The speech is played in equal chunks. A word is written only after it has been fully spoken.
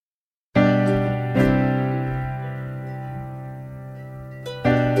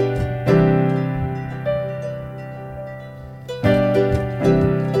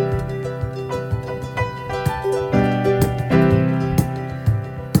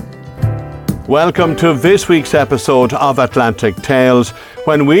Welcome to this week's episode of Atlantic Tales,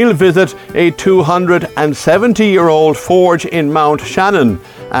 when we'll visit a 270-year-old forge in Mountshannon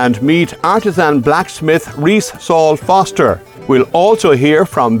and meet artisan blacksmith Reece Saul Foster. We'll also hear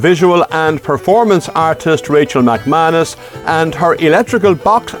from visual and performance artist Rachel MacManus and her electrical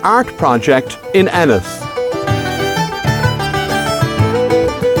box art project in Ennis.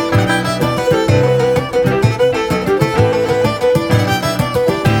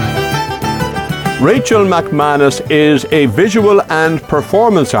 Rachel MacManus is a visual and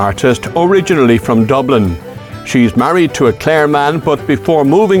performance artist originally from Dublin. She's married to a Clare man, but before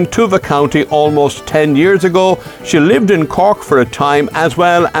moving to the county almost 10 years ago, she lived in Cork for a time, as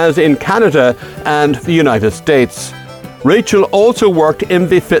well as in Canada and the United States. Rachel also worked in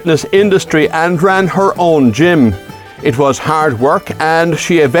the fitness industry and ran her own gym. It was hard work, and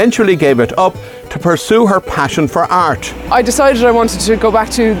she eventually gave it up to pursue her passion for art. I decided I wanted to go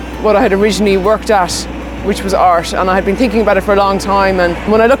back to what I had originally worked at, which was art, and I had been thinking about it for a long time, and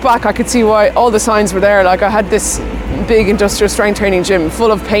when I look back I could see why all the signs were there. Like, I had this big industrial strength training gym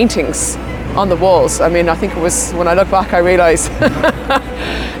full of paintings on the walls. I mean, I think it was, when I look back I realise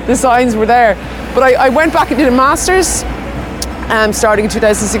the signs were there. But I went back and did a master's starting in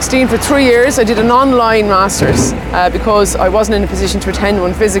 2016 for 3 years. I did an online master's because I wasn't in a position to attend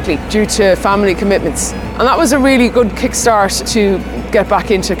one physically due to family commitments. And that was a really good kickstart to get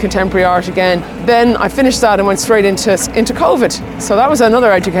back into contemporary art again. Then I finished that and went straight into COVID. So that was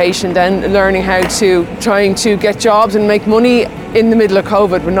another education then, learning how to, trying to get jobs and make money in the middle of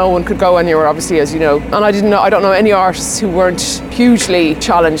COVID when no one could go anywhere, obviously, as you know. And I don't know any artists who weren't hugely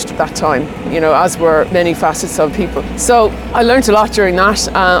challenged at that time, you know, as were many facets of people. So I learned a lot during that,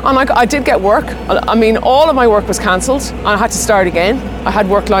 and I did get work. I mean, all of my work was cancelled and I had to start again. I had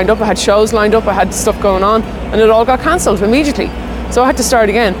work lined up, I had shows lined up, I had stuff going on, and it all got cancelled immediately. So I had to start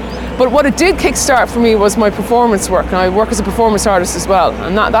again. But what it did kickstart for me was my performance work, and I work as a performance artist as well,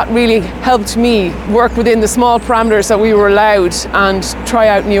 and that really helped me work within the small parameters that we were allowed and try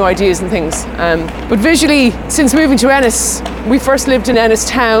out new ideas and things. But visually, since moving to Ennis, we first lived in Ennis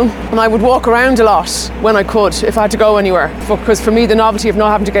town, and I would walk around a lot when I could, if I had to go anywhere, because for me the novelty of not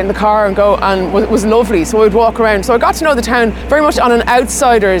having to get in the car and go was lovely. So I would walk around. So I got to know the town very much on an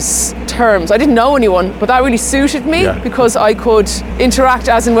outsider's terms. I didn't know anyone, but that really suited me because I could interact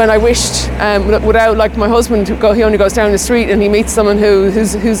as and when I wished, without, like my husband, he only goes down the street and he meets someone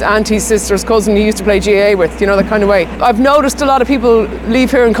whose auntie's sister's cousin he used to play GAA with, you know, that kind of way. I've noticed a lot of people leave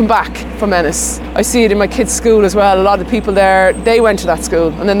here and come back from Ennis. I see it in my kids' school as well. A lot of people there, they went to that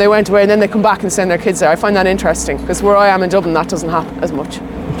school and then they went away and then they come back and send their kids there. I find that interesting because where I am in Dublin that doesn't happen as much.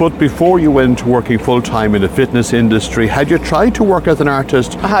 But before you went working full-time in the fitness industry, had you tried to work as an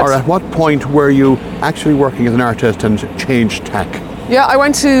artist? I had. Or at what point were you actually working as an artist and changed tack? Yeah, I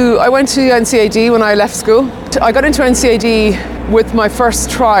went to NCAD when I left school. I got into NCAD with my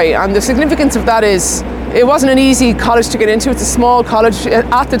first try, and the significance of that is it wasn't an easy college to get into. It's a small college.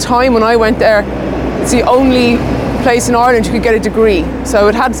 At the time when I went there, it's the only place in Ireland you could get a degree, so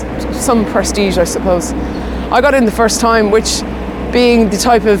it had some prestige, I suppose. I got in the first time, which, being the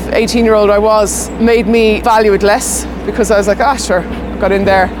type of 18-year-old I was, made me value it less, because I was like, sure, got in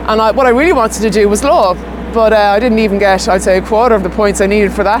there. And what I really wanted to do was law, but I didn't even get, I'd say, a quarter of the points I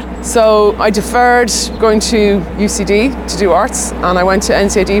needed for that. So I deferred going to UCD to do arts, and I went to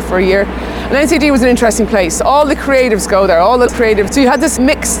NCAD for a year. And NCAD was an interesting place. All the creatives go there, all the creatives. So you had this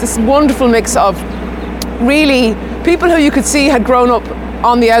mix, this wonderful mix of really people who you could see had grown up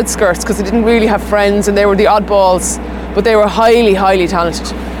on the outskirts because they didn't really have friends and they were the oddballs, but they were highly, highly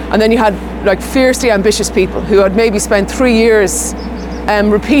talented. And then you had like fiercely ambitious people who had maybe spent 3 years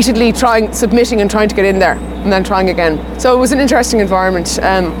repeatedly submitting and trying to get in there and then trying again. So it was an interesting environment.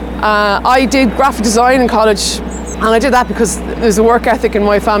 I did graphic design in college, and I did that because there's a work ethic in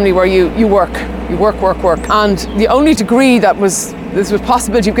my family where you work. And the only degree there was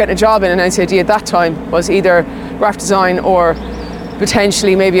possibility of getting a job in an NCAD at that time was either graphic design or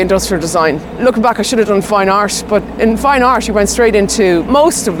potentially maybe industrial design. Looking back, I should have done fine art, but in fine art you went straight into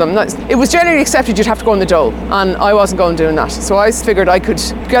most of them. It was generally accepted you'd have to go on the dole, and I wasn't going doing that. So I figured I could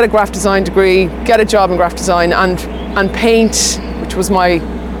get a graphic design degree, get a job in graphic design, and paint,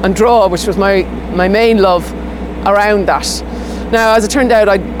 and draw, which was my main love, around that. Now, as it turned out,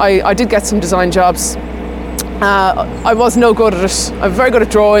 I did get some design jobs. I was no good at it. I'm very good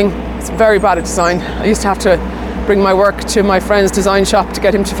at drawing, very bad at design. I used to have to bring my work to my friend's design shop to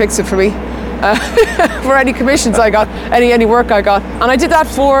get him to fix it for me. For any commissions I got, any work I got. And I did that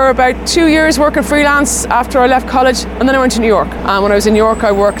for about 2 years working freelance after I left college, and then I went to New York. And when I was in New York,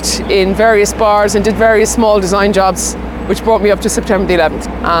 I worked in various bars and did various small design jobs which brought me up to September the 11th.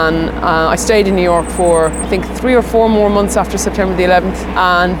 And I stayed in New York for, I think, 3 or 4 more months after September the 11th.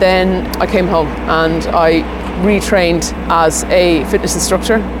 And then I came home and I retrained as a fitness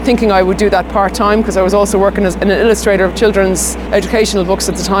instructor, thinking I would do that part-time because I was also working as an illustrator of children's educational books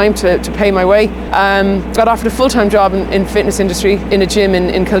at the time to pay my way. Got offered a full-time job in fitness industry in a gym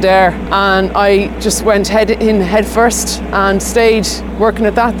in Kildare, and I just went head first and stayed working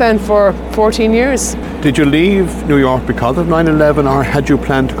at that then for 14 years. Did you leave New York because of 9/11, or had you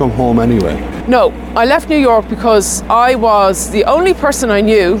planned to come home anyway? No, I left New York because I was the only person I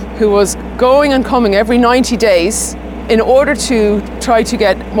knew who was going and coming every 90 days in order to try to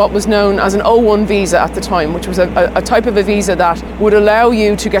get what was known as an O1 visa at the time, which was a type of a visa that would allow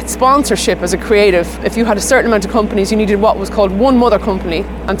you to get sponsorship as a creative. If you had a certain amount of companies, you needed what was called one mother company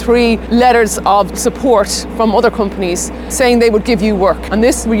and 3 letters of support from other companies saying they would give you work. And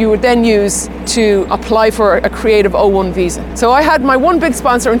this you would then use to apply for a creative O1 visa. So I had my 1 big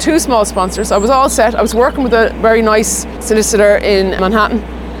sponsor and 2 small sponsors. I was all set. I was working with a very nice solicitor in Manhattan,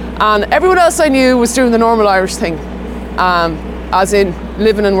 and everyone else I knew was doing the normal Irish thing. As in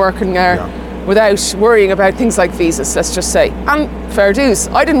living and working there without worrying about things like visas, let's just say. And fair dues,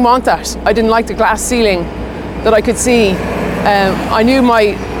 I didn't want that. I didn't like the glass ceiling that I could see. I knew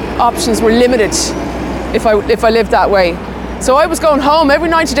my options were limited if I lived that way. So I was going home every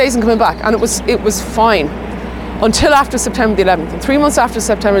 90 days and coming back, and it was fine until after September the 11th. And 3 months after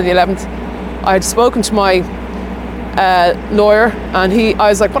September the 11th, I had spoken to my lawyer, and I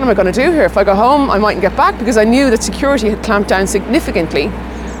was like, what am I going to do here? If I go home, I mightn't get back, because I knew that security had clamped down significantly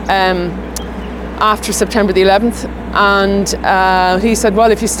after September the 11th. And he said,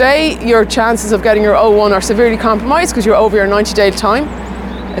 well, if you stay, your chances of getting your O1 are severely compromised because you're over your 90-day time.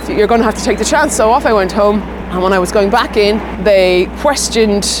 If you're going to have to take the chance. So off I went home, and when I was going back in, they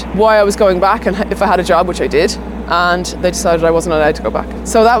questioned why I was going back and if I had a job, which I did. And they decided I wasn't allowed to go back.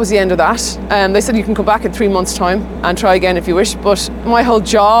 So that was the end of that. They said you can come back in 3 months' time and try again if you wish. But my whole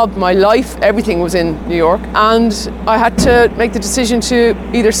job, my life, everything was in New York. And I had to make the decision to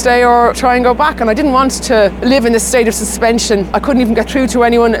either stay or try and go back. And I didn't want to live in this state of suspension. I couldn't even get through to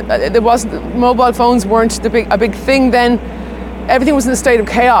anyone. Mobile phones weren't a big thing then. Everything was in a state of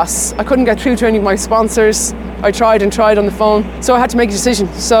chaos. I couldn't get through to any of my sponsors. I tried and tried on the phone. So I had to make a decision.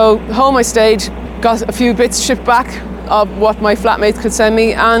 So home I stayed, got a few bits shipped back of what my flatmates could send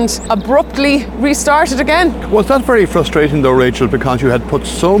me, and abruptly restarted again. Was that very frustrating though, Rachel, because you had put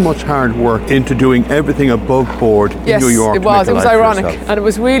so much hard work into doing everything above board in New York? Yes, it was ironic, and it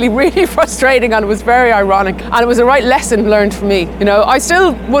was really, really frustrating, and it was very ironic, and it was a right lesson learned for me. You know, I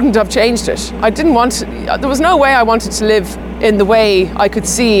still wouldn't have changed it. There was no way I wanted to live in the way I could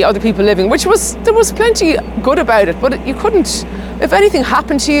see other people living, there was plenty good about it, but you couldn't. If anything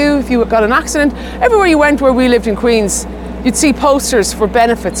happened to you, if you got an accident, everywhere you went where we lived in Queens, you'd see posters for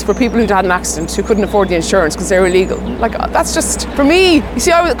benefits for people who'd had an accident who couldn't afford the insurance because they were illegal. Like, that's just, for me, you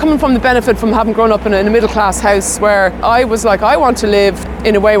see, I was coming from the benefit from having grown up in a middle-class house where I was like, I want to live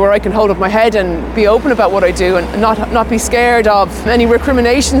in a way where I can hold up my head and be open about what I do and not be scared of any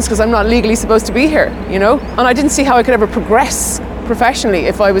recriminations because I'm not legally supposed to be here, you know? And I didn't see how I could ever progress professionally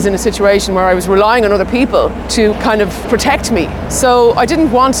if I was in a situation where I was relying on other people to kind of protect me. So I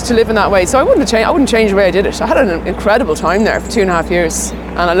didn't want to live in that way. So I wouldn't change the way I did it. I had an incredible time there for 2.5 years,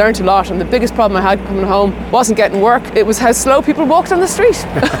 and I learned a lot. And the biggest problem I had coming home wasn't getting work. It was how slow people walked on the street.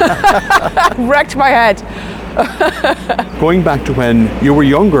 Wrecked my head. Going back to when you were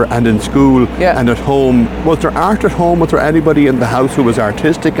younger and in school and at home, was there art at home? Was there anybody in the house who was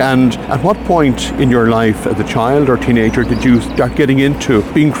artistic? And at what point in your life as a child or teenager did you start getting into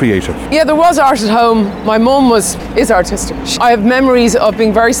being creative? Yeah, there was art at home. My mum is artistic. I have memories of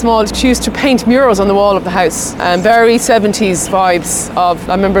being very small. She used to paint murals on the wall of the house, and very 70s vibes of,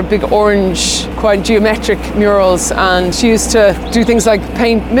 I remember big orange, quite geometric murals, and she used to do things like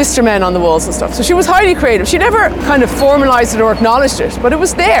paint Mr. Men on the walls and stuff. So she was highly creative. She never kind of formalised it or acknowledged it, but it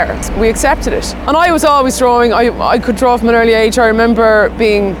was there. We accepted it. And I was always drawing. I could draw from an early age. I remember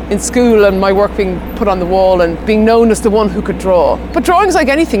being in school and my work being put on the wall and being known as the one who could draw. But drawing's like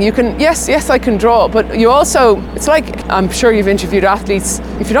anything. You can, yes, I can draw, but you also, it's like, I'm sure you've interviewed athletes,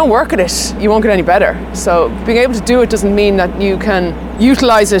 if you don't work at it, you won't get any better. So being able to do it doesn't mean that you can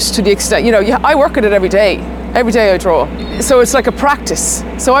utilise it to the extent, I work at it every day. Every day I draw. So it's like a practice.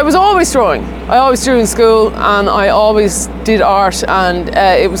 So I was always drawing. I always drew in school, and I always did art, and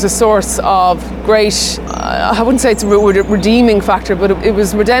it was a source of great, I wouldn't say it's a redeeming factor, but it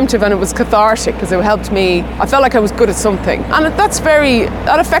was redemptive and it was cathartic because it helped me. I felt like I was good at something. And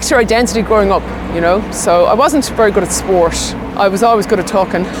that affects your identity growing up. you know. So I wasn't very good at sport. I was always good at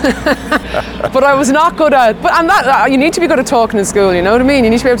talking, but I was not good at. You need to be good at talking in school. You know what I mean? You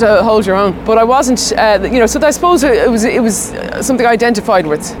need to be able to hold your own. But I wasn't. So I suppose it was something I identified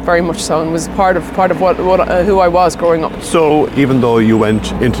with very much so, and was part of who I was growing up. So even though you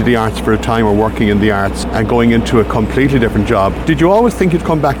went into the arts for a time, or working in the arts, and going into a completely different job, did you always think you'd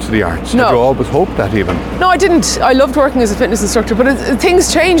come back to the arts? No. Did you always hope that even? No, I didn't. I loved working as a fitness instructor, but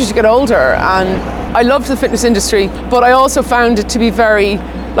things change as you get older, and I loved the fitness industry, but I also found it to be very,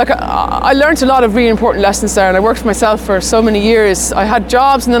 I learned a lot of really important lessons there, and I worked for myself for so many years. I had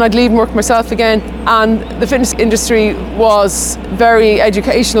jobs and then I'd leave and work for myself again, and the fitness industry was very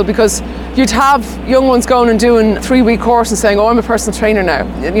educational, because you'd have young ones going and doing a 3-week course and saying, oh, I'm a personal trainer now.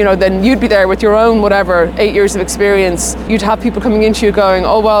 You know, then you'd be there with your own 8 years of experience. You'd have people coming into you going,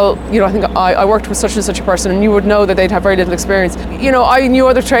 oh, well, I think I worked with such and such a person, and you would know that they'd have very little experience. I knew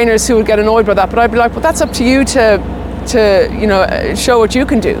other trainers who would get annoyed by that, but I'd be like, well, that's up to you to show what you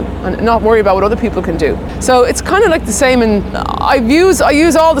can do and not worry about what other people can do. So it's kind of like the same, and I use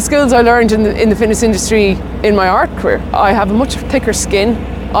all the skills I learned in the fitness industry in my art career. I have a much thicker skin.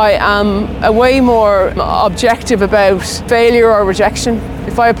 I am a way more objective about failure or rejection.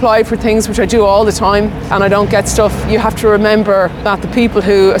 If I apply for things, which I do all the time, and I don't get stuff, you have to remember that the people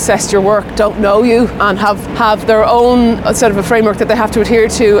who assessed your work don't know you and have their own set of a framework that they have to adhere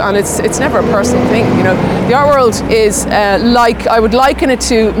to, and it's never a personal thing. The art world is I would liken it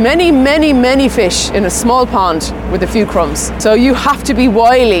to many, many, many fish in a small pond with a few crumbs. So you have to be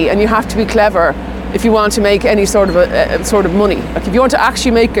wily and you have to be clever if you want to make any sort of money. Like, if you want to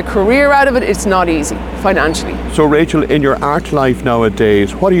actually make a career out of it, it's not easy financially. So Rachel, in your art life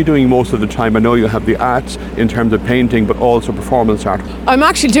nowadays, what are you doing most of the time? I know you have the arts in terms of painting, but also performance art. I'm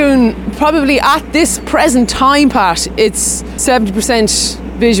actually doing, probably at this present time, Pat, it's 70%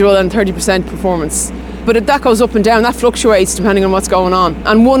 visual and 30% performance. But that goes up and down, that fluctuates depending on what's going on.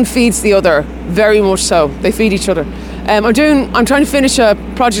 And one feeds the other, very much so. They feed each other. I'm trying to finish a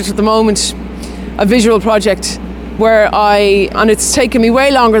project at the moment, a visual project, and it's taken me way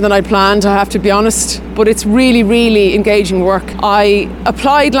longer than I planned, I have to be honest, but it's really, really engaging work. I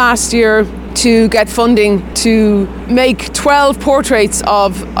applied last year to get funding to make 12 portraits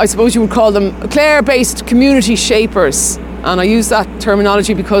of, I suppose you would call them, Clare-based community shapers. And I use that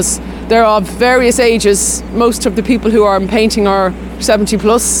terminology because they're of various ages. Most of the people who are painting are 70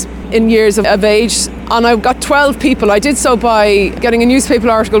 plus in years of age, and I've got 12 people. I did so by getting a newspaper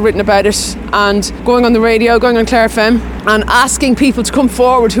article written about it, and going on the radio, going on Clare FM, and asking people to come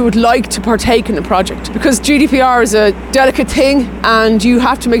forward who would like to partake in the project, because GDPR is a delicate thing and you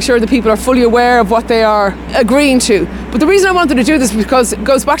have to make sure that people are fully aware of what they are agreeing to. But the reason I wanted to do this is because it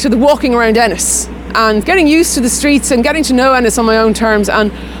goes back to the walking around Ennis and getting used to the streets and getting to know Ennis on my own terms,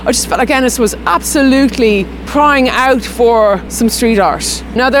 and I just felt like Ennis was absolutely crying out for some street art.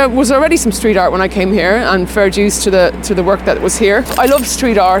 Now, there was already some street art when I came here, and fair dues to the work that was here. I love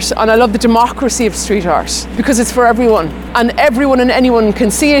street art, and I love the democracy of street art because it's for everyone, and everyone and anyone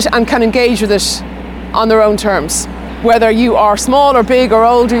can see it and can engage with it on their own terms. Whether you are small or big or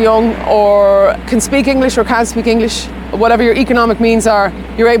old or young, or can speak English or can't speak English, whatever your economic means are,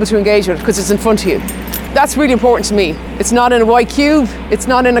 you're able to engage with it because it's in front of you. That's really important to me. It's not in a white cube, it's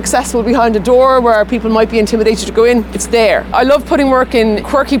not inaccessible behind a door where people might be intimidated to go in, it's there. I love putting work in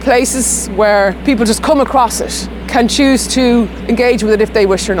quirky places where people just come across it, can choose to engage with it if they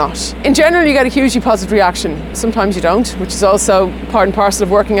wish or not. In general, you get a hugely positive reaction. Sometimes you don't, which is also part and parcel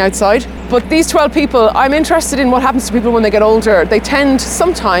of working outside. But these 12 people, I'm interested in what happens to people when they get older. They tend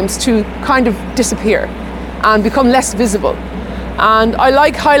sometimes to kind of disappear and become less visible. And I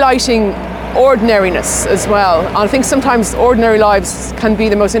like highlighting ordinariness as well. And I think sometimes ordinary lives can be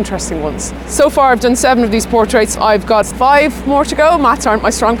the most interesting ones. So far I've done 7 of these portraits. I've got 5 more to go. Maths aren't my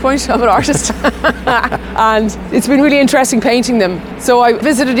strong point, I'm an artist. And it's been really interesting painting them. So I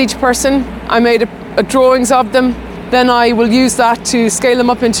visited each person, I made a drawings of them, then I will use that to scale them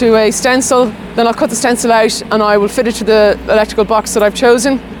up into a stencil. Then I'll cut the stencil out and I will fit it to the electrical box that I've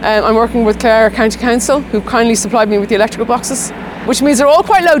chosen. I'm working with Clare County Council, who kindly supplied me with the electrical boxes, which means they're all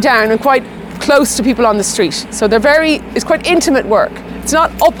quite low down and quite close to people on the street. So it's quite intimate work. It's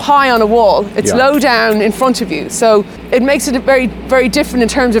not up high on a wall, it's low down in front of you. So it makes it very, very different in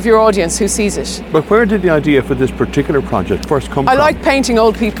terms of your audience who sees it. But where did the idea for this particular project first come from? I like painting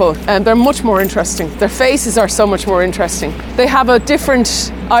old people, and they're much more interesting. Their faces are so much more interesting. They have a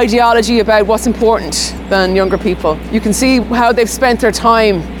different ideology about what's important than younger people. You can see how they've spent their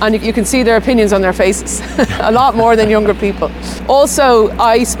time, and you can see their opinions on their faces a lot more than younger people. Also,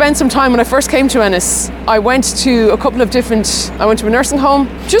 I spent some time when I first came to Ennis. I went to I went to a nursing home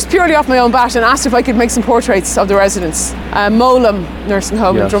just purely off my own bat and asked if I could make some portraits of the residents. Molam nursing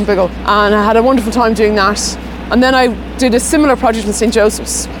home in Drumbigle, and I had a wonderful time doing that. And then I did a similar project in St.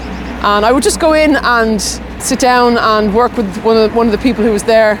 Joseph's, and I would just go in and sit down and work with one of the people who was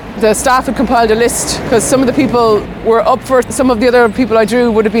there. The staff had compiled a list because some of the people were up for it. Some of the other people I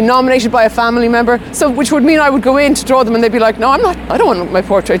drew would have been nominated by a family member, so which would mean I would go in to draw them and they'd be like, no, I don't want my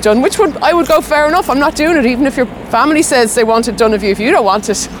portrait done, I would go, fair enough, I'm not doing it, even if your family says they want it done of you. If you don't want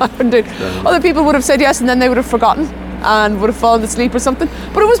it, I wouldn't do it. Other people would have said yes, and then they would have forgotten and would have fallen asleep or something.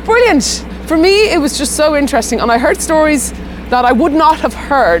 But it was brilliant. For me, it was just so interesting, and I heard stories that I would not have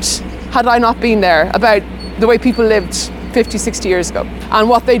heard had I not been there about the way people lived 50, 60 years ago and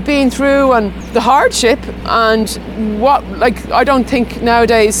what they'd been through and the hardship, and I don't think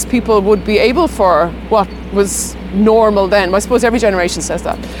nowadays people would be able for what was normal then. I suppose every generation says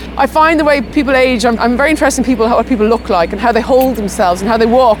that. I find the way people age, I'm very interested in people, what people look like and how they hold themselves and how they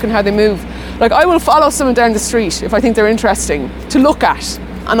walk and how they move. Like, I will follow someone down the street if I think they're interesting to look at,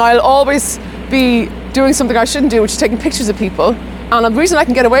 and I'll always be doing something I shouldn't do, which is taking pictures of people. And the reason I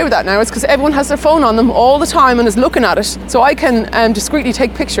can get away with that now is because everyone has their phone on them all the time and is looking at it. So I can discreetly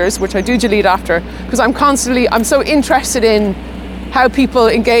take pictures, which I do delete after, because I'm so interested in how people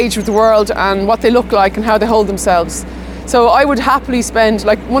engage with the world and what they look like and how they hold themselves. So I would happily spend,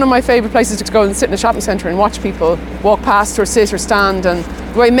 like, one of my favourite places to go and sit in a shopping centre and watch people walk past or sit or stand, and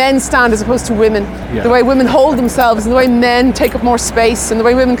the way men stand as opposed to women, the way women hold themselves and the way men take up more space and the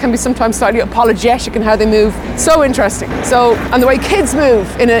way women can be sometimes slightly apologetic in how they move. So interesting. So, and the way kids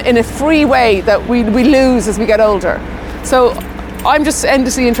move in a free way that we lose as we get older. So I'm just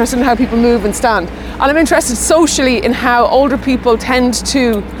endlessly interested in how people move and stand. And I'm interested socially in how older people tend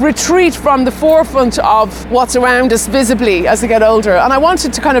to retreat from the forefront of what's around us visibly as they get older. And I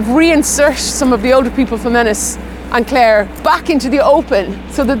wanted to kind of reinsert some of the older people from Ennis and Clare back into the open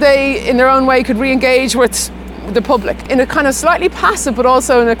so that they, in their own way, could re-engage with the public in a kind of slightly passive but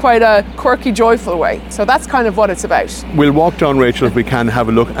also in a quite a quirky, joyful way. So that's kind of what it's about. We'll walk down, Rachel, if we can have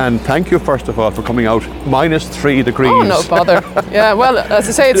a look, and thank you first of all for coming out. -3 degrees. Oh, no bother. Yeah, well, as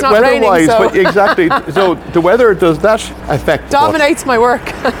I say, it's not raining, so... But exactly. So the weather, does that affect... Dominates my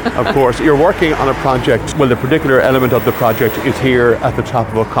work. Of course. You're working on a project. Well, the particular element of the project is here at the top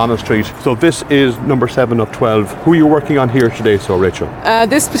of O'Connell Street. So this is number 7 of 12. Who are you working on here today, so Rachel?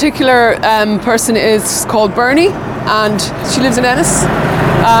 This particular person is called Bernie, and she lives in Ennis.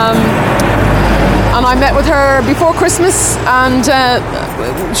 And I met with her before Christmas, and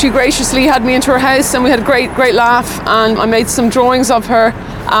she graciously had me into her house, and we had a great laugh, and I made some drawings of her,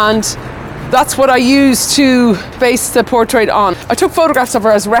 and that's what I used to base the portrait on. I took photographs of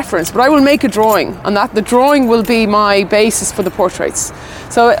her as reference, but I will make a drawing, and the drawing will be my basis for the portraits.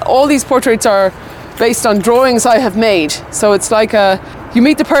 So all these portraits are based on drawings I have made. So it's like you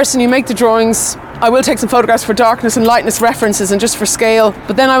meet the person, you make the drawings. I will take some photographs for darkness and lightness references and just for scale,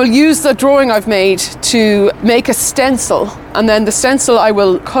 but then I will use the drawing I've made to make a stencil, and then the stencil I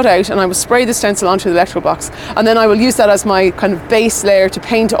will cut out and I will spray the stencil onto the electrical box, and then I will use that as my kind of base layer to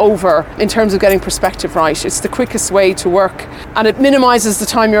paint over in terms of getting perspective right. It's the quickest way to work, and it minimises the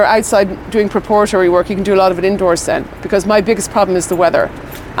time you're outside doing preparatory work. You can do a lot of it indoors then, because my biggest problem is the weather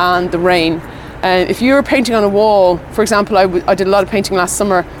and the rain. If you're painting on a wall, for example, I did a lot of painting last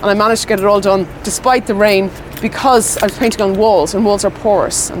summer, and I managed to get it all done despite the rain, because I was painting on walls, and walls are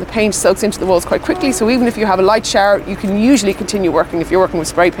porous and the paint soaks into the walls quite quickly. So even if you have a light shower, you can usually continue working if you're working with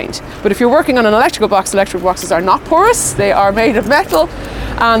spray paint. But if you're working on an electrical box, electrical boxes are not porous, they are made of metal,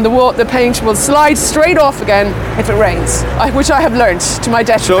 and the paint will slide straight off again if it rains, which I have learned to my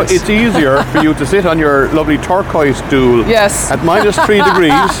detriment. So it's easier for you to sit on your lovely turquoise stool at -3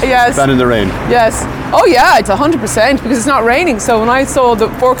 degrees than in the rain. Yes. Oh yeah, it's 100% because it's not raining. So when I saw the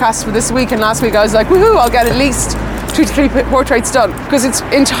forecast for this week and last week, I was like, woohoo, I'll get at least 2 to 3 portraits done, because it's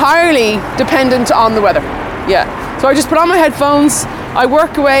entirely dependent on the weather. Yeah. So I just put on my headphones, I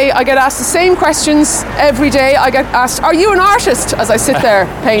work away, I get asked the same questions every day. I get asked, are you an artist? As I sit there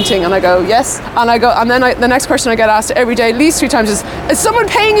painting, and I go, yes. And then the next question I get asked every day, at least 3 times, is someone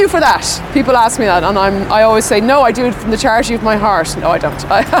paying you for that? People ask me that, and I always say, no, I do it from the charity of my heart. No, I don't.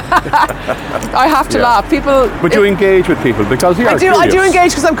 I have to laugh. But you engage with people because I do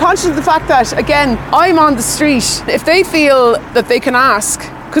engage because I'm conscious of the fact that, again, I'm on the street. If they feel that they can ask,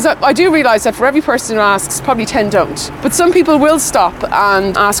 because I do realise that for every person who asks, probably 10 don't. But some people will stop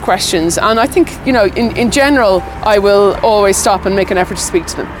and ask questions. And I think, in general, I will always stop and make an effort to speak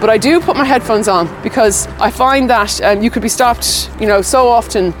to them. But I do put my headphones on because I find that you could be stopped, so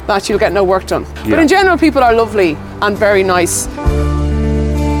often that you'll get no work done. Yeah. But in general, people are lovely and very nice.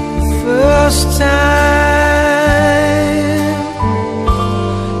 First time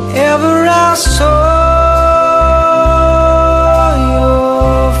ever I saw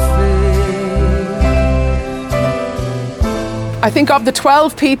I think of the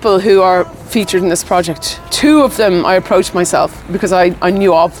 12 people who are featured in this project, 2 of them I approached myself because I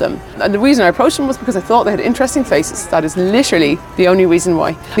knew of them. And the reason I approached them was because I thought they had interesting faces. That is literally the only reason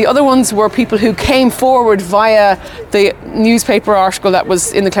why. The other ones were people who came forward via the newspaper article that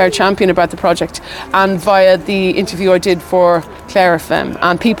was in the Clare Champion about the project and via the interview I did for Clare FM.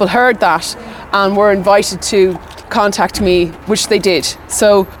 And people heard that and were invited to contact me, which they did.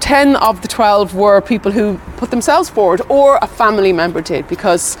 So 10 of the 12 were people who put themselves forward, or a family member did,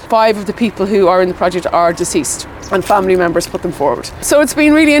 because 5 of the people who are in the project are deceased and family members put them forward. So it's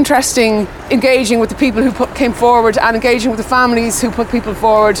been really interesting engaging with the people who came forward and engaging with the families who put people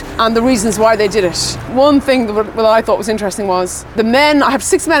forward and the reasons why they did it. One thing that I thought was interesting was the men, I have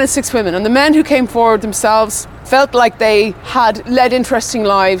 6 men and 6 women, and the men who came forward themselves felt like they had led interesting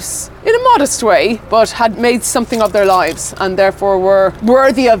lives in a modest way, but had made something of their lives and therefore were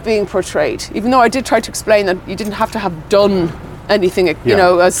worthy of being portrayed. Even though I did try to explain that you didn't have to have done anything,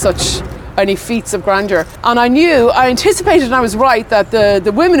 as such, any feats of grandeur. And I anticipated, and I was right, that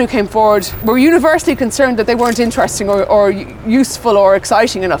the women who came forward were universally concerned that they weren't interesting or useful or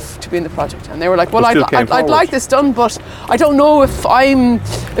exciting enough to be in the project. And they were like, well, I'd like this done, but I don't know if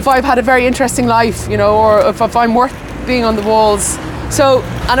I've had a very interesting life, or if I'm worth being on the walls. So,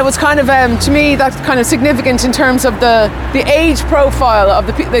 and it was kind of, to me, that's kind of significant in terms of the age profile of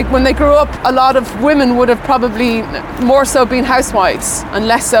the people. When they grew up, a lot of women would have probably more so been housewives and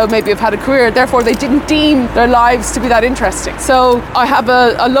less so maybe have had a career. Therefore, they didn't deem their lives to be that interesting. So I have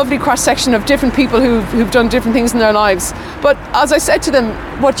a lovely cross-section of different people who've done different things in their lives. But as I said to them,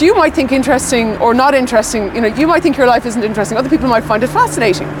 what you might think interesting or not interesting, you might think your life isn't interesting. Other people might find it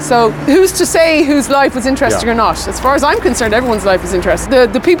fascinating. So who's to say whose life was interesting or not? As far as I'm concerned, everyone's life is interesting.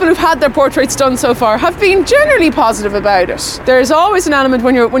 The people who've had their portraits done so far have been generally positive about it. There's always an element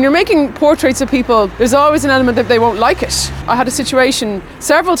when you're making portraits of people, there's always an element that they won't like it. I had a situation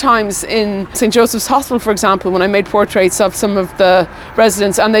several times in St. Joseph's Hospital, for example, when I made portraits of some of the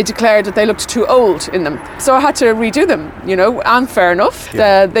residents and they declared that they looked too old in them. So I had to redo them, and fair enough.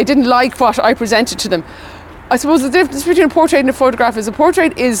 Yeah. They didn't like what I presented to them. I suppose the difference between a portrait and a photograph is a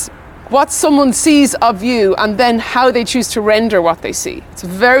portrait is what someone sees of you and then how they choose to render what they see. It's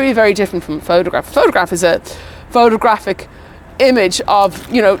very, very different from a photograph. A photograph is a photographic image of,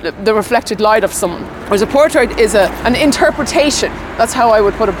 the reflected light of someone. Whereas a portrait is an interpretation. That's how I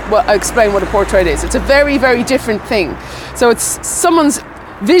would explain what a portrait is. It's a very, very different thing. So it's someone's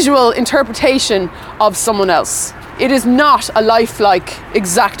visual interpretation of someone else. It is not a lifelike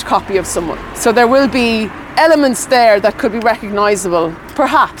exact copy of someone. So there will be elements there that could be recognisable,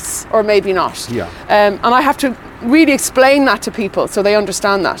 perhaps, or maybe not. Yeah. And I have to really explain that to people so they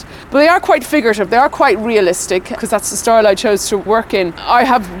understand that. But they are quite figurative, they are quite realistic, because that's the style I chose to work in. I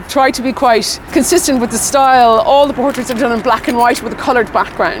have tried to be quite consistent with the style. All the portraits are done in black and white with a coloured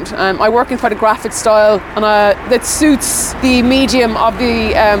background. I work in quite a graphic style, and that suits the medium of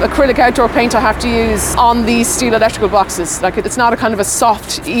the acrylic outdoor paint I have to use on these steel electrical boxes. Like, it's not a kind of a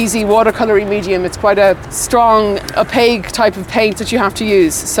soft, easy watercolory medium. It's quite a strong, opaque type of paint that you have to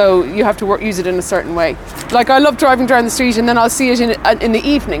use. So you have to use it in a certain way. Like, I love driving down the street and then I'll see it in the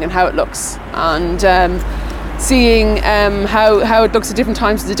evening and how it looks, and seeing how it looks at different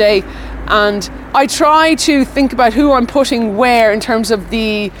times of the day. And I try to think about who I'm putting where in terms of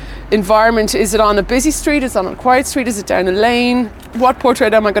the environment. Is it on a busy street? Is it on a quiet street? Is it down a lane? what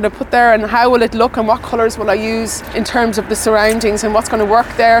portrait am I going to put there and how will it look and what colours will I use in terms of the surroundings and what's going to work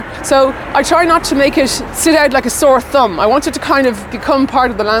there. So I try not to make it sit out like a sore thumb. I want it to kind of become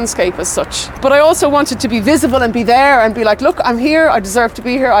part of the landscape as such. But I also want it to be visible and be there and be like, look, I'm here, I deserve to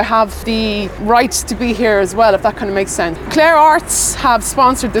be here, I have the right to be here as well, if that kind of makes sense. Clare Arts have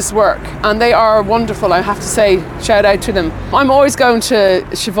sponsored this work and they are wonderful, I have to say, shout out to them. I'm always going to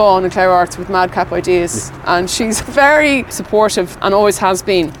Siobhan and Clare Arts with madcap ideas and she's very supportive and always has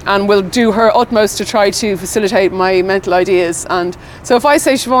been and will do her utmost to try to facilitate my mental ideas. And so if I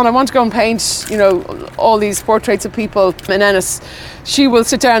say, Siobhan, I want to go and paint, you know, all these portraits of people in Ennis, she will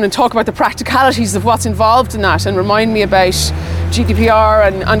sit down and talk about the practicalities of what's involved in that and remind me about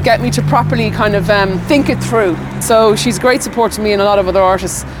GDPR and get me to properly kind of think it through. So she's a great support to me and a lot of other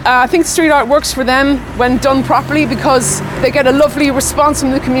artists. I think street art works for them when done properly because they get a lovely response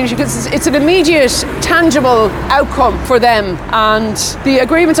from the community because it's an immediate, tangible outcome for them. And the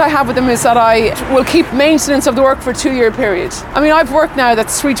agreement I have with them is that I will keep maintenance of the work for a 2-year period. I mean, I've worked now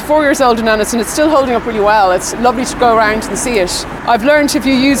that's 3 to 4 years old in Ennis and it's still holding up really well. It's lovely to go around and see it. I've learned if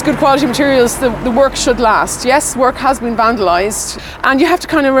you use good quality materials, the work should last. Yes, work has been vandalised. And you have to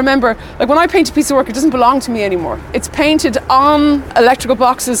kind of remember, like when I paint a piece of work, it doesn't belong to me anymore. It's painted on electrical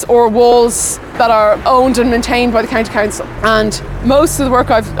boxes or walls that are owned and maintained by the County Council. And most of the work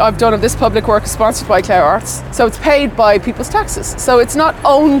I've done of this public work is sponsored by Clare Arts. So it's paid by people's taxes. So it's not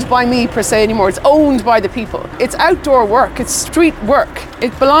owned by me per se anymore, it's owned by the people. It's outdoor work, it's street work.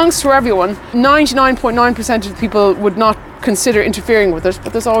 It belongs to everyone. 99.9% of the people would not consider interfering with it,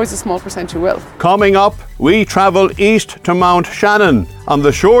 but there's always a small percent who will. Coming up, we travel east to Mountshannon on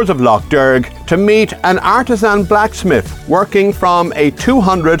the shores of Lough Derg to meet an artisan blacksmith working from a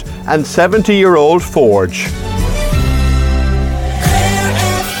 270-year-old forge.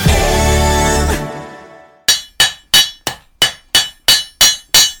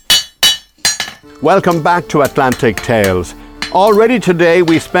 Welcome back to Atlantic Tales. Already today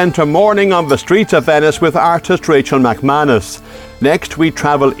we spent a morning on the streets of Ennis with artist Rachel MacManus. Next we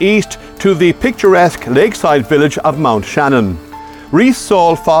travel east to the picturesque lakeside village of Mountshannon. Reece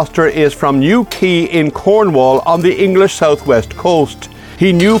Saul Foster is from New Quay in Cornwall on the English southwest coast.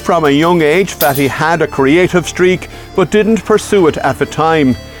 He knew from a young age that he had a creative streak but didn't pursue it at the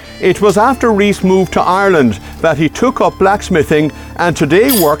time. It was after Reece moved to Ireland that he took up blacksmithing and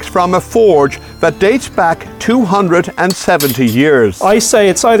today works from a forge that dates back 270 years. I say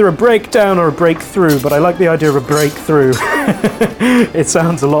it's either a breakdown or a breakthrough, but I like the idea of a breakthrough. It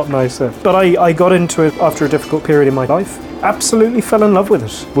sounds a lot nicer. But I got into it after a difficult period in my life. Absolutely fell in love with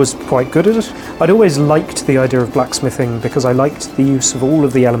it, was quite good at it. I'd always liked the idea of blacksmithing because I liked the use of all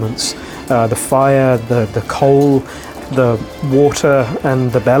of the elements, the fire, the coal, the water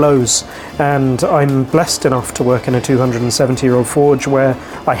and the bellows, and I'm blessed enough to work in a 270-year-old forge where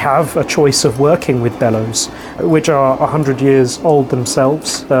I have a choice of working with bellows, which are 100 years old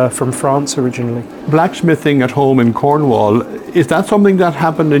themselves, from France originally. Blacksmithing at home in Cornwall, is that something that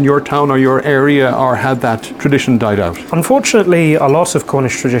happened in your town or your area, or had that tradition died out? Unfortunately, a lot of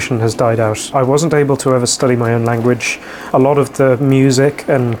Cornish tradition has died out. I wasn't able to ever study my own language. A lot of the music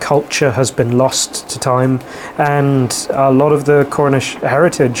and culture has been lost to time, and a lot of the Cornish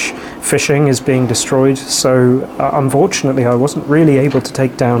heritage fishing is being destroyed. So unfortunately, I wasn't really able to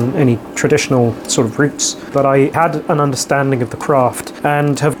take down any traditional sort of roots. But I had an understanding of the craft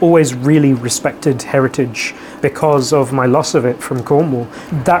and have always really respected heritage because of my loss of it from Cornwall.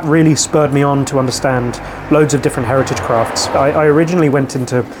 That really spurred me on to understand loads of different heritage crafts. I originally went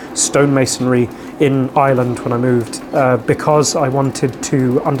into stonemasonry in Ireland when I moved because I wanted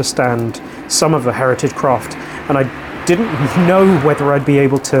to understand some of the heritage craft, and I didn't know whether I'd be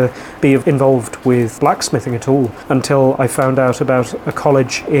able to be involved with blacksmithing at all until I found out about a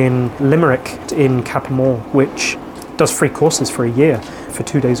college in Limerick in Capamore, which does free courses for a year for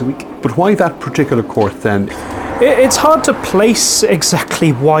 2 days a week. But why that particular course then? It's hard to place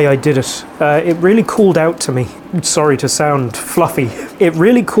exactly why I did it. It really called out to me. Sorry to sound fluffy. It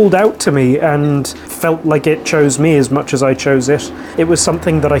really called out to me and felt like it chose me as much as I chose it. It was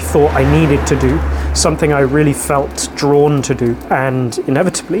something that I thought I needed to do, something I really felt drawn to do, and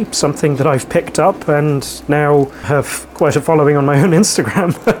inevitably something that I've picked up and now have quite a following on my own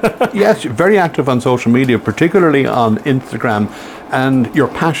Instagram. Yes, you're very active on social media, particularly on Instagram, and your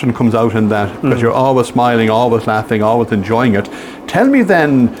passion comes out in that because you're always smiling, always laughing, always enjoying it. Tell me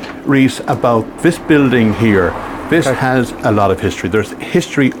then, Reece, about this building here. This has a lot of history. There's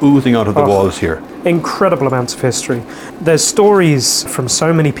history oozing out of the walls here. incredible amounts of history. There's stories from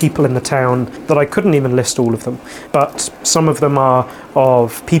so many people in the town that I couldn't even list all of them, but some of them are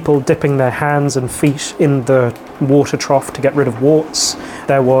of people dipping their hands and feet in the water trough to get rid of warts.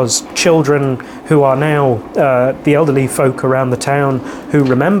 There was children who are now the elderly folk around the town who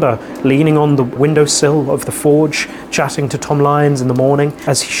remember leaning on the windowsill of the forge, chatting to Tom Lyons in the morning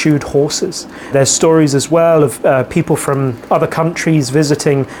as he shoed horses. There's stories as well of people from other countries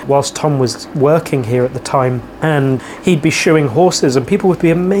visiting whilst Tom was working here at the time, and he'd be shoeing horses and people would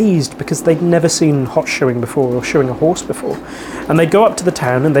be amazed because they'd never seen hot shoeing before or shoeing a horse before. And they'd go up to the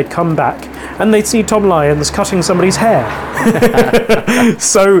town and they'd come back and they'd see Tom Lyons cutting somebody's hair.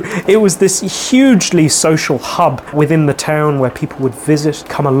 So it was this hugely social hub within the town where people would visit,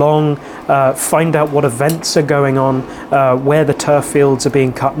 come along, find out what events are going on, where the turf fields are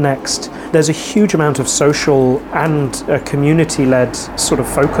being cut next. There's a huge amount of social and community-led sort of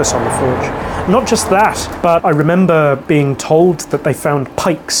focus on the forge. Not just that, but I remember being told that they found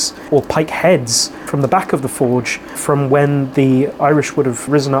pikes or pike heads from the back of the forge from when the Irish would have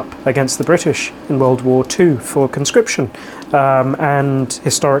risen up against the British in World War II for conscription. And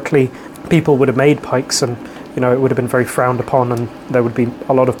historically, people would have made pikes and it would have been very frowned upon and there would be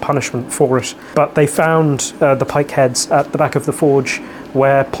a lot of punishment for it. But they found the pike heads at the back of the forge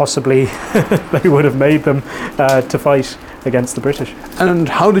where possibly they would have made them to fight against the British. And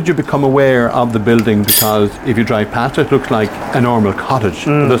how did you become aware of the building? Because if you drive past it, it looks like a normal cottage.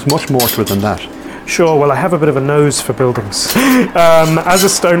 But there's much more to it than that. Sure, well, I have a bit of a nose for buildings. As a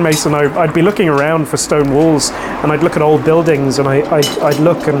stonemason, I'd be looking around for stone walls and I'd look at old buildings and I'd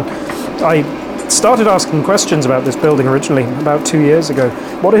look and I started asking questions about this building originally about 2 years ago.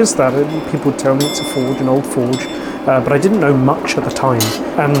 What is that? And people would tell me it's a forge, an old forge. But I didn't know much at the time.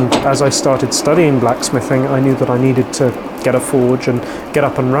 And as I started studying blacksmithing, I knew that I needed to get a forge and get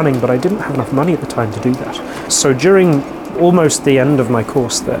up and running, but I didn't have enough money at the time to do that. So during almost the end of my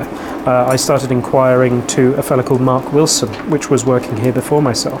course there, I started inquiring to a fellow called Mark Wilson, which was working here before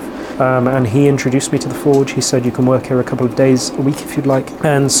myself. And he introduced me to the forge. He said, you can work here a couple of days a week if you'd like.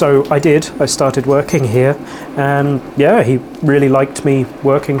 And so I did. I started working here. And yeah, he really liked me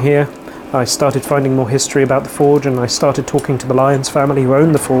working here. I started finding more history about the forge and I started talking to the Lyons family who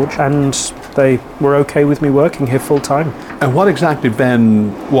owned the forge, and they were okay with me working here full time. And what exactly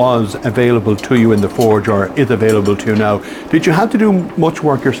then was available to you in the forge, or is available to you now? Did you have to do much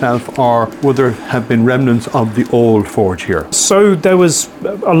work yourself, or would there have been remnants of the old forge here? So there was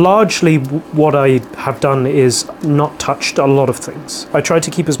largely what I have done is not touched a lot of things. I tried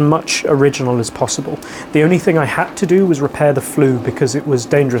to keep as much original as possible. The only thing I had to do was repair the flue because it was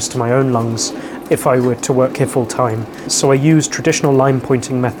dangerous to my own lungs if I were to work here full time. So I used traditional lime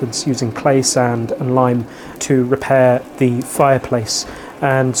pointing methods using clay, sand and lime to repair the fireplace.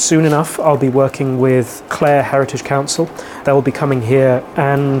 And soon enough I'll be working with Clare Heritage Council. They'll be coming here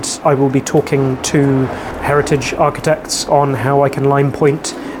and I will be talking to heritage architects on how I can lime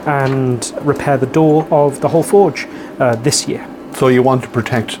point and repair the door of the whole forge this year. So you want to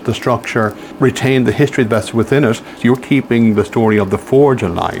protect the structure, retain the history that's within it. You're keeping the story of the forge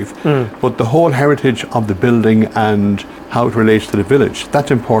alive, but the whole heritage of the building and how it relates to the village,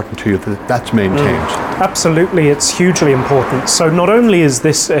 that's important to you, that's maintained. Absolutely, it's hugely important. So not only is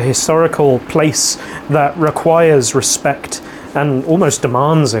this a historical place that requires respect and almost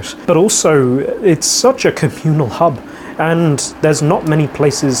demands it, but also it's such a communal hub. And there's not many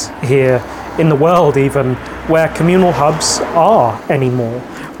places here in the world even where communal hubs are anymore,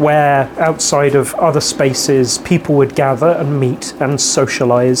 where outside of other spaces people would gather and meet and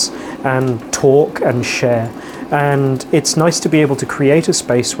socialize and talk and share. And it's nice to be able to create a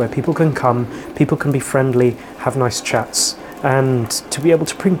space where people can come, people can be friendly, have nice chats, and to be able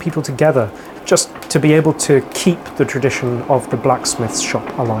to bring people together, just to be able to keep the tradition of the blacksmith's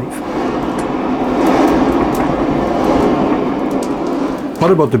shop alive. What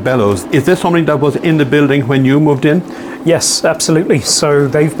about the bellows? Is this something that was in the building when you moved in? Yes, absolutely. So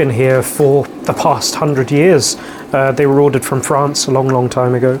they've been here for the past 100 years. They were ordered from France a long, long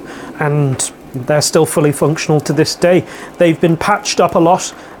time ago, and they're still fully functional to this day. They've been patched up a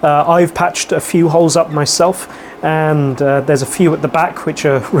lot. I've patched a few holes up myself, and there's a few at the back which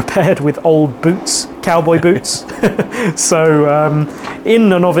are repaired with old boots, cowboy boots. So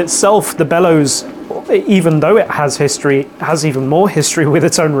in and of itself, the bellows, even though it has history, has even more history with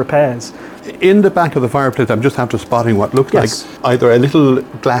its own repairs. In the back of the fireplace, I'm just after spotting what looks Yes. like either a little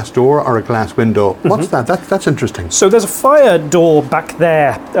glass door or a glass window. What's that? That's interesting. So there's a fire door back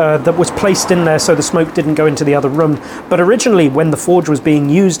there that was placed in there so the smoke didn't go into the other room. But originally, when the forge was being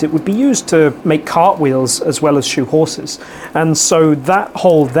used, it would be used to make cartwheels as well as shoe horses. And so that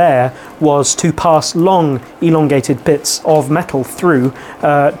hole there was to pass long, elongated bits of metal through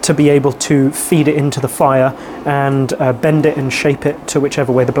to be able to feed it into the fire and bend it and shape it to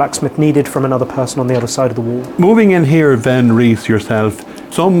whichever way the blacksmith needed from another person on the other side of the wall. Moving in here then, Reece, yourself,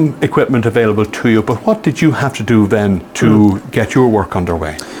 some equipment available to you, but what did you have to do then to get your work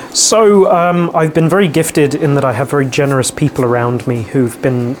underway? So I've been very gifted in that I have very generous people around me who've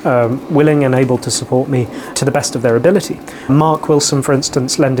been willing and able to support me to the best of their ability. Mark Wilson, for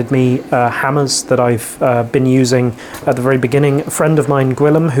instance, lended me hammers that I've been using at the very beginning. A friend of mine,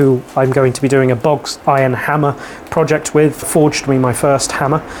 Gwillem, who I'm going to be doing a box iron hammer project with, forged me my first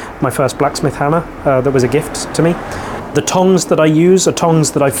hammer, my first blacksmith hammer that was a gift to me. The tongs that I use are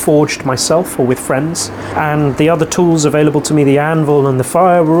tongs that I forged myself or with friends, and the other tools available to me, the anvil and the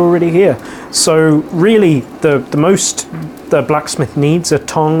fire, were already here. So really the most the blacksmith needs are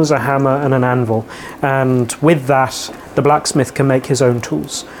tongs, a hammer and an anvil, and with that the blacksmith can make his own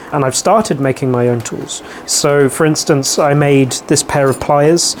tools. And I've started making my own tools. So for instance, I made this pair of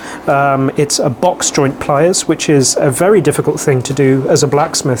pliers. It's a box joint pliers, which is a very difficult thing to do as a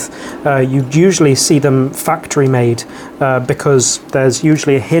blacksmith. You usually see them factory made because there's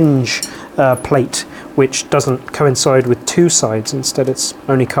usually a hinge plate which doesn't coincide with two sides. Instead, it's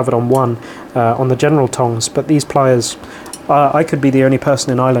only covered on one on the general tongs. But these pliers, I could be the only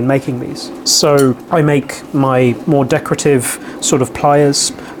person in Ireland making these. So I make my more decorative sort of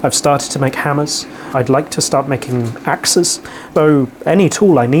pliers. I've started to make hammers. I'd like to start making axes. So any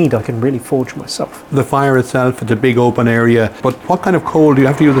tool I need, I can really forge myself. The fire itself, it's a big open area, but what kind of coal? Do you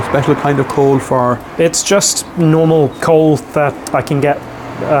have to use a special kind of coal for? It's just normal coal that I can get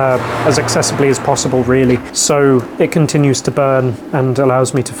as accessibly as possible, really. So it continues to burn and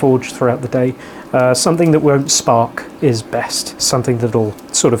allows me to forge throughout the day. Something that won't spark is best. Something that'll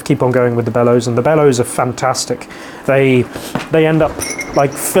sort of keep on going with the bellows, and the bellows are fantastic. They end up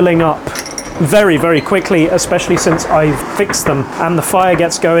like filling up very, very quickly, especially since I've fixed them, and the fire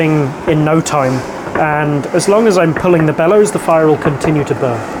gets going in no time. And as long as I'm pulling the bellows, the fire will continue to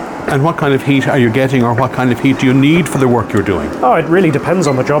burn. And what kind of heat are you getting, or what kind of heat do you need for the work you're doing? Oh, it really depends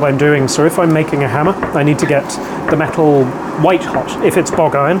on the job I'm doing. So if I'm making a hammer, I need to get the metal white hot if it's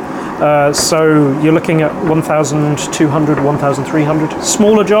bog iron. So you're looking at 1,200, 1,300.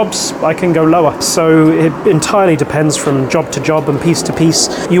 Smaller jobs, I can go lower. So it entirely depends from job to job and piece to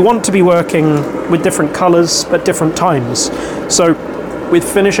piece. You want to be working with different colors at different times. So with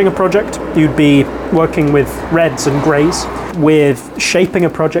finishing a project, you'd be working with reds and greys. With shaping a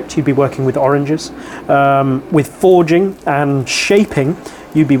project, you'd be working with oranges. With forging and shaping,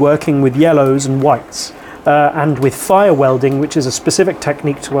 you'd be working with yellows and whites. And with fire welding, which is a specific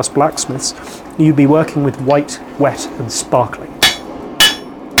technique to us blacksmiths, you'd be working with white, wet and sparkling.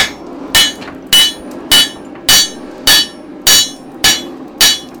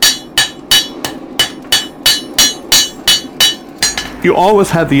 You always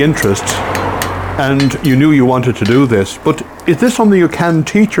had the interest and you knew you wanted to do this, but is this something you can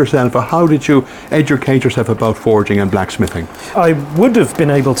teach yourself, or how did you educate yourself about forging and blacksmithing? I would have been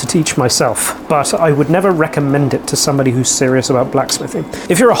able to teach myself, but I would never recommend it to somebody who's serious about blacksmithing.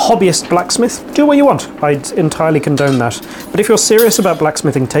 If you're a hobbyist blacksmith, do what you want. I'd entirely condone that. But if you're serious about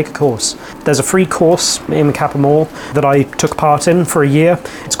blacksmithing, take a course. There's a free course in Capamore that I took part in for a year.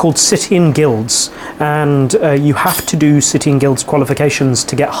 It's called City and Guilds, and you have to do City and Guilds qualifications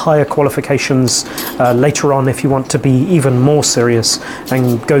to get higher qualifications later on if you want to be even more serious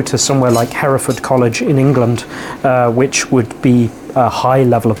and go to somewhere like Hereford College in England, which would be a high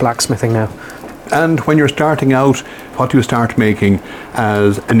level of blacksmithing now. And when you're starting out, what do you start making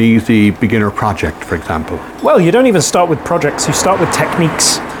as an easy beginner project, for example? Well, you don't even start with projects, you start with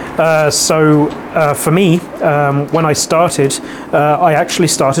techniques. For me, when I started, I actually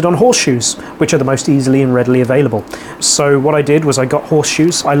started on horseshoes, which are the most easily and readily available. So what I did was I got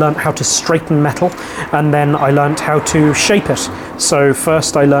horseshoes, I learned how to straighten metal, and then I learned how to shape it. So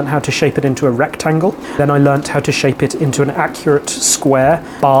first I learned how to shape it into a rectangle, then I learned how to shape it into an accurate square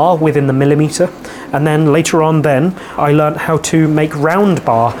bar within the millimeter, and then later on I learned how to make round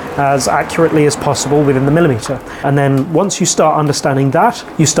bar as accurately as possible within the millimeter. And then once you start understanding that,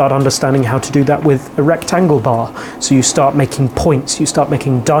 you start understanding how to do that with a rectangle bar. So you start making points, you start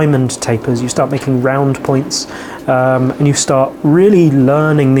making diamond tapers, you start making round points, and you start really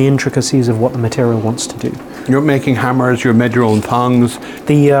learning the intricacies of what the material wants to do. You're making hammers, you've made your own thongs,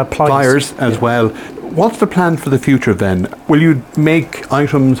 The pliers as well. What's the plan for the future then? Will you make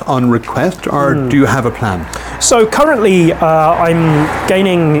items on request, or do you have a plan? So currently I'm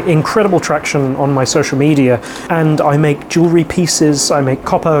gaining incredible traction on my social media, and I make jewellery pieces, I make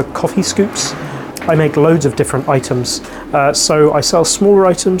copper coffee scoops, I make loads of different items. So I sell smaller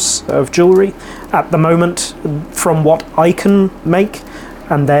items of jewellery at the moment from what I can make,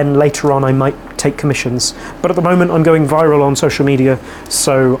 and then later on I might take commissions. But at the moment I'm going viral on social media,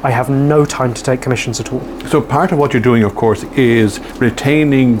 so I have no time to take commissions at all. So part of what you're doing, of course, is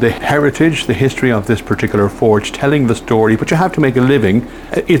retaining the heritage, the history of this particular forge, telling the story, but you have to make a living.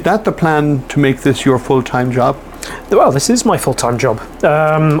 Is that the plan, to make this your full-time job? Well, this is my full-time job.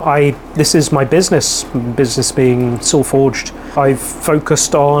 This is my business being Saul Forged. I've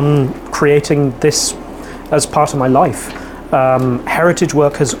focused on creating this as part of my life. Heritage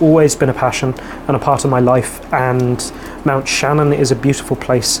work has always been a passion and a part of my life, and Mountshannon is a beautiful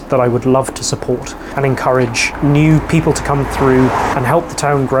place that I would love to support and encourage new people to come through and help the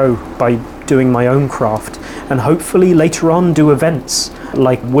town grow by doing my own craft, and hopefully later on do events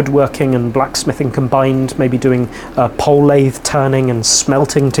like woodworking and blacksmithing combined, maybe doing pole lathe turning and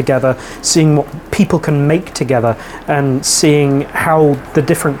smelting together, seeing what people can make together and seeing how the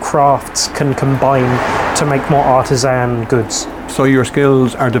different crafts can combine to make more artisan goods. So your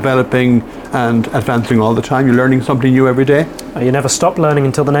skills are developing and advancing all the time? You're learning something new every day? You never stop learning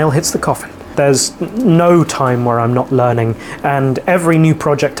until the nail hits the coffin. There's no time where I'm not learning, and every new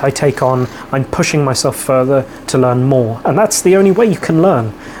project I take on, I'm pushing myself further to learn more, and that's the only way you can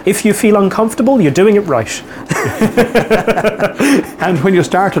learn. If you feel uncomfortable, you're doing it right. And when you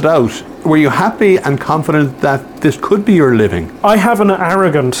started out, were you happy and confident that this could be your living? I have an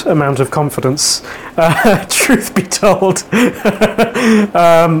arrogant amount of confidence, truth be told,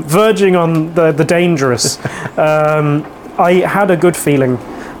 verging on the dangerous. I had a good feeling.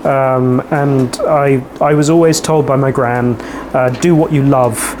 And I was always told by my gran, do what you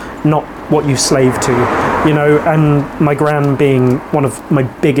love, not what you slave to, you know, and my gran, being one of my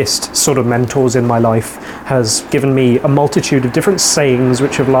biggest sort of mentors in my life, has given me a multitude of different sayings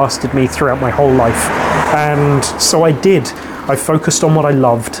which have lasted me throughout my whole life. And so I did. I focused on what I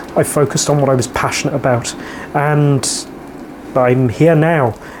loved. I focused on what I was passionate about. And I'm here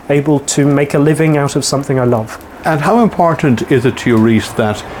now, able to make a living out of something I love. And how important is it to you, Reece,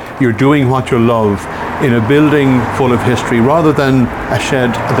 that you're doing what you love in a building full of history rather than a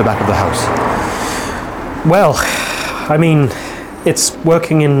shed at the back of the house? Well, I mean, it's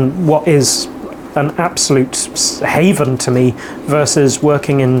working in what is an absolute haven to me versus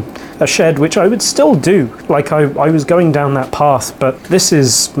working in a shed, which I would still do. Like I was going down that path, but this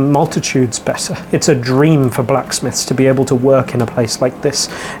is multitudes better. It's a dream for blacksmiths to be able to work in a place like this.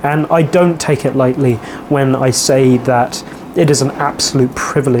 And I don't take it lightly when I say that it is an absolute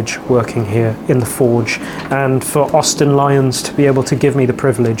privilege working here in the forge, and for Austin Lyons to be able to give me the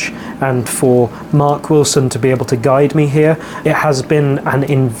privilege, and for Mark Wilson to be able to guide me here, it has been an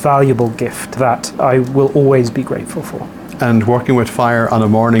invaluable gift that I will always be grateful for. And working with fire on a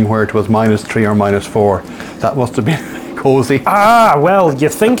morning where it was -3 or -4, that must have been cozy. Ah, well, you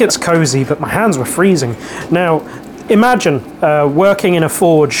think it's cozy, but my hands were freezing. Now, imagine working in a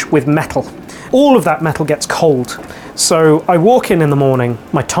forge with metal. All of that metal gets cold. So I walk in the morning,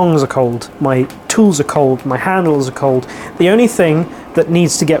 my tongs are cold, my tools are cold, my handles are cold. The only thing that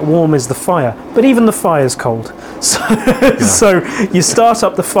needs to get warm is the fire, but even the fire's cold. So, so you start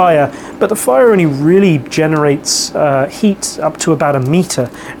up the fire, but the fire only really generates heat up to about 1 meter,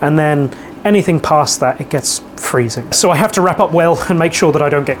 and then anything past that, it gets freezing. So I have to wrap up well and make sure that I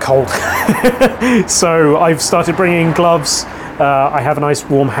don't get cold. So I've started bringing gloves. I have a nice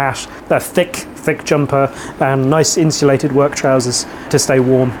warm hat, a thick jumper, and nice insulated work trousers to stay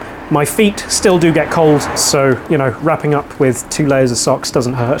warm. My feet still do get cold, so, you know, wrapping up with 2 layers of socks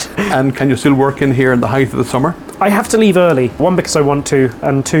doesn't hurt. And can you still work in here in the height of the summer? I have to leave early, 1 because I want to,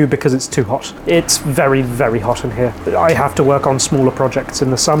 and 2 because it's too hot. It's very, very hot in here. I have to work on smaller projects in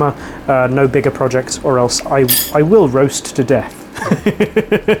the summer, no bigger projects, or else I will roast to death.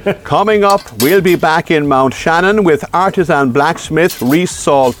 Coming up, we'll be back in Mountshannon with artisan blacksmith Reece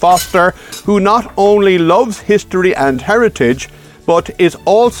Saul Foster, who not only loves history and heritage, but is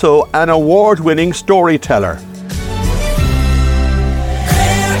also an award-winning storyteller.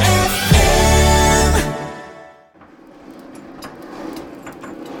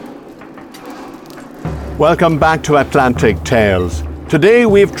 Welcome back to Atlantic Tales. Today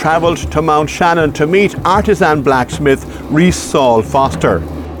we've travelled to Mountshannon to meet artisan blacksmith Reece Saul Foster.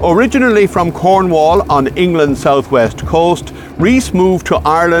 Originally from Cornwall on England's southwest coast, Reece moved to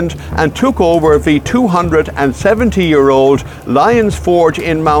Ireland and took over the 270-year-old Lion's Forge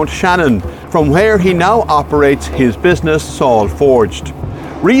in Mountshannon, from where he now operates his business Saul Forged.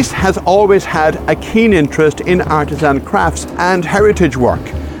 Reece has always had a keen interest in artisan crafts and heritage work,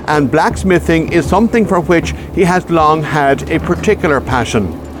 and blacksmithing is something for which he has long had a particular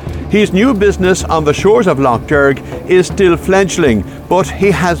passion. His new business on the shores of Lough Derg is still fledgling, but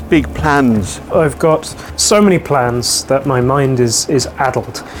he has big plans. I've got so many plans that my mind is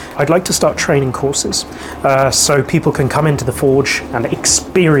addled. I'd like to start training courses so people can come into the forge and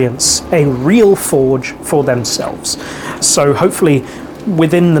experience a real forge for themselves. So hopefully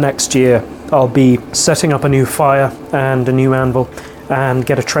within the next year I'll be setting up a new fire and a new anvil and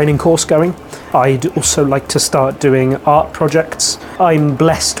get a training course going. I'd also like to start doing art projects. I'm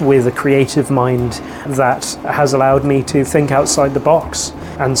blessed with a creative mind that has allowed me to think outside the box,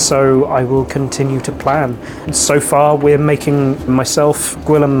 and so I will continue to plan. So far we're making, myself,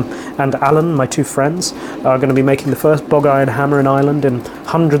 Gwilym and Alan, my two friends, are going to be making the first bog iron hammer in Ireland in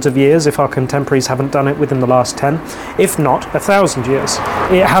hundreds of years if our contemporaries haven't done it within the last 10, if not 1,000 years.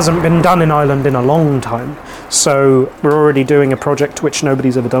 It hasn't been done in Ireland in a long time, so we're already doing a project which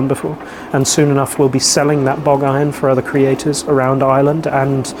nobody's ever done before, and soon enough we'll be selling that bog iron for other creators around Ireland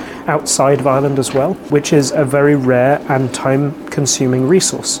and outside of Ireland as well, which is a very rare and time-consuming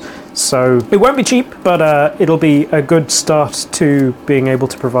resource. So it won't be cheap, but it'll be a good start to being able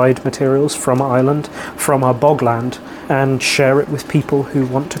to provide materials from Ireland, from our bogland, and share it with people who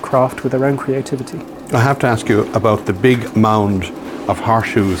want to craft with their own creativity. I have to ask you about the big mound of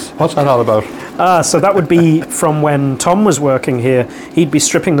horseshoes. What's that all about? So that would be from when Tom was working here. He'd be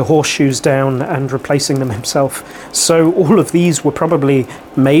stripping the horseshoes down and replacing them himself. So all of these were probably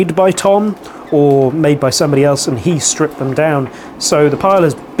made by Tom or made by somebody else, and he stripped them down. So the pile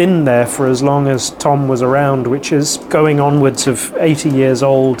has been there for as long as Tom was around, which is going onwards of 80 years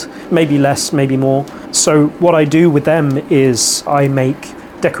old, maybe less, maybe more. So what I do with them is I make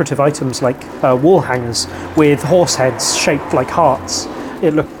decorative items like wall hangers with horse heads shaped like hearts.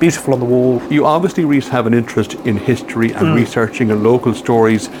 It looked beautiful on the wall. You obviously, Reece, have an interest in history and researching and local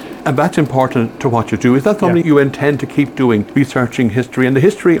stories, and that's important to what you do. Is that something you intend to keep doing, researching history and the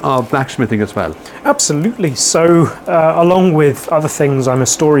history of blacksmithing as well? Absolutely. So along with other things, I'm a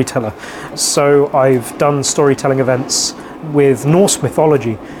storyteller. So I've done storytelling events with Norse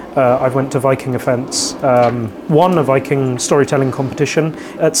mythology. I've went to Viking events, won a Viking storytelling competition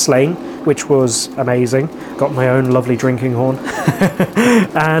at Slane, which was amazing. Got my own lovely drinking horn.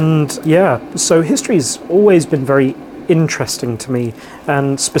 And yeah, so history's always been very interesting to me,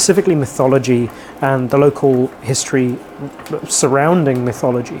 and specifically mythology and the local history surrounding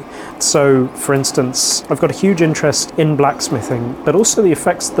mythology. So, for instance, I've got a huge interest in blacksmithing, but also the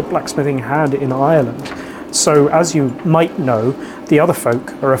effects that blacksmithing had in Ireland. So, as you might know, the other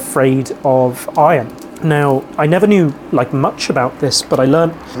folk are afraid of iron. Now, I never knew much about this, but I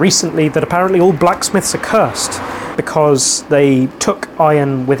learnt recently that apparently all blacksmiths are cursed because they took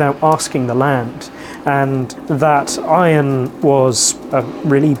iron without asking the land, and that iron was a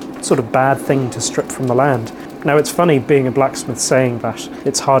really sort of bad thing to strip from the land. Now, it's funny being a blacksmith saying that.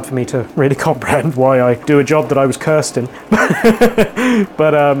 It's hard for me to really comprehend why I do a job that I was cursed in.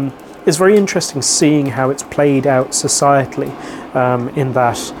 But it's very interesting seeing how it's played out societally, in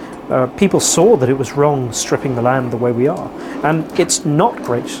that people saw that it was wrong stripping the land the way we are. And it's not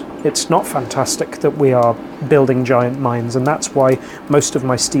great. It's not fantastic that we are building giant mines, and that's why most of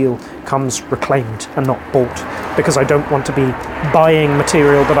my steel comes reclaimed and not bought, because I don't want to be buying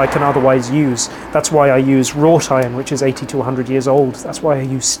material that I can otherwise use. That's why I use wrought iron, which is 80 to 100 years old. That's why I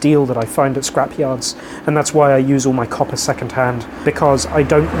use steel that I find at scrapyards, and that's why I use all my copper second-hand, because I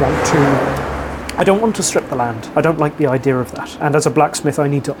don't want to strip the land. I don't like the idea of that. And as a blacksmith, I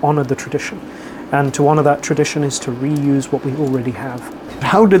need to honour the tradition. And to honour that tradition is to reuse what we already have.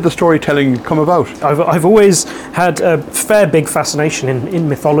 How did the storytelling come about? I've always had a fair big fascination in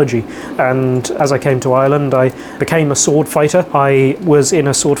mythology, and as I came to Ireland I became a sword fighter. I was in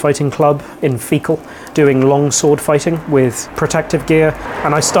a sword fighting club in Fecal doing long sword fighting with protective gear,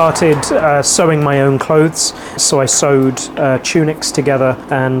 and I started sewing my own clothes. So I sewed tunics together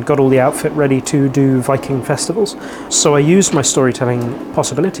and got all the outfit ready to do Viking festivals. So I used my storytelling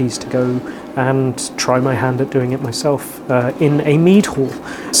possibilities to go and try my hand at doing it myself in a mead hall.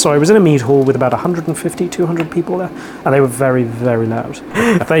 So I was in a mead hall with about 150, 200 people there, and they were very, very loud.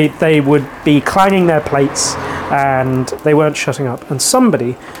 They would be clanging their plates and they weren't shutting up. And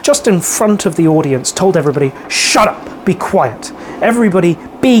somebody just in front of the audience told everybody, "Shut up, be quiet. Everybody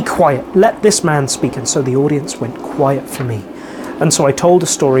be quiet, let this man speak." And so the audience went quiet for me. And so I told a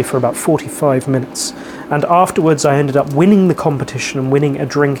story for about 45 minutes. And afterwards I ended up winning the competition and winning a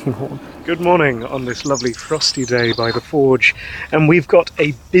drinking horn. Good morning on this lovely frosty day by the forge, and we've got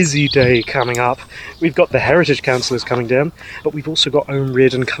a busy day coming up. We've got the Heritage Councillors coming down, but we've also got Owen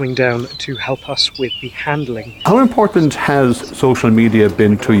Reardon coming down to help us with the handling. How important has social media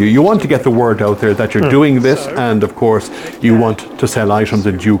been to you? You want to get the word out there that you're doing this, and of course you want to sell items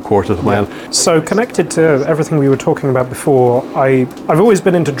in due course as well. So connected to everything we were talking about before, I've always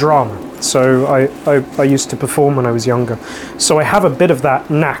been into drama. So I used to perform when I was younger. So I have a bit of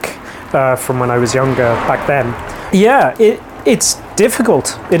that knack from when I was younger back then. Yeah, it's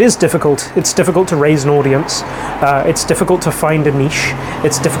difficult. It is difficult. It's difficult to raise an audience. It's difficult to find a niche.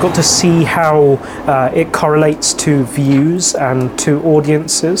 It's difficult to see how it correlates to views and to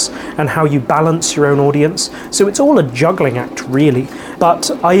audiences and how you balance your own audience. So it's all a juggling act, really. But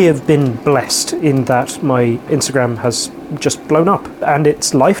I have been blessed in that my Instagram has just blown up, and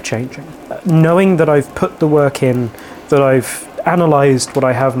it's life-changing. Knowing that I've put the work in, that I've analysed what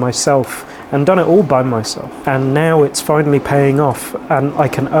I have myself and done it all by myself, and now it's finally paying off and I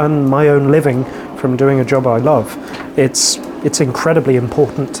can earn my own living from doing a job I love. It's incredibly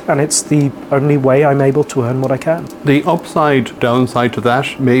important, and it's the only way I'm able to earn what I can. The upside, downside to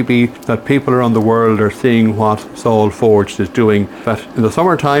that may be that people around the world are seeing what Saul Forged is doing, that in the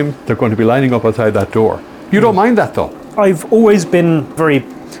summertime they're going to be lining up outside that door. You don't mind that though? I've always been very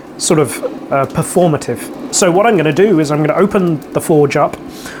sort of performative. So what I'm going to do is I'm going to open the forge up.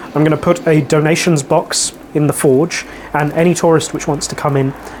 I'm going to put a donations box in the forge, and any tourist which wants to come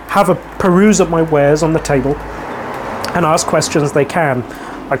in, have a peruse at my wares on the table and ask questions they can.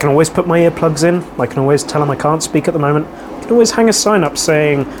 I can always put my earplugs in. I can always tell them I can't speak at the moment. I can always hang a sign up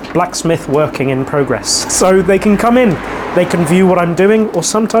saying Blacksmith working in progress. So they can come in, they can view what I'm doing, or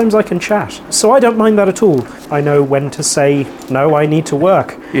sometimes I can chat. So I don't mind that at all. I know when to say, no, I need to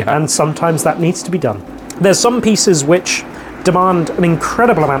work. Yeah. And sometimes that needs to be done. There's some pieces which demand an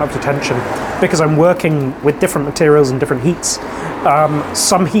incredible amount of attention because I'm working with different materials and different heats.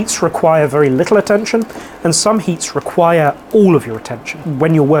 Some heats require very little attention, and some heats require all of your attention.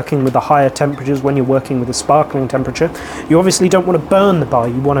 When you're working with the higher temperatures, when you're working with a sparkling temperature, you obviously don't want to burn the bar.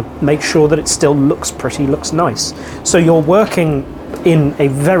 You want to make sure that it still looks pretty, looks nice. So you're working in a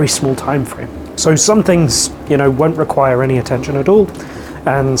very small time frame. So some things, won't require any attention at all,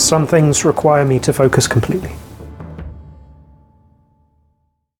 and some things require me to focus completely.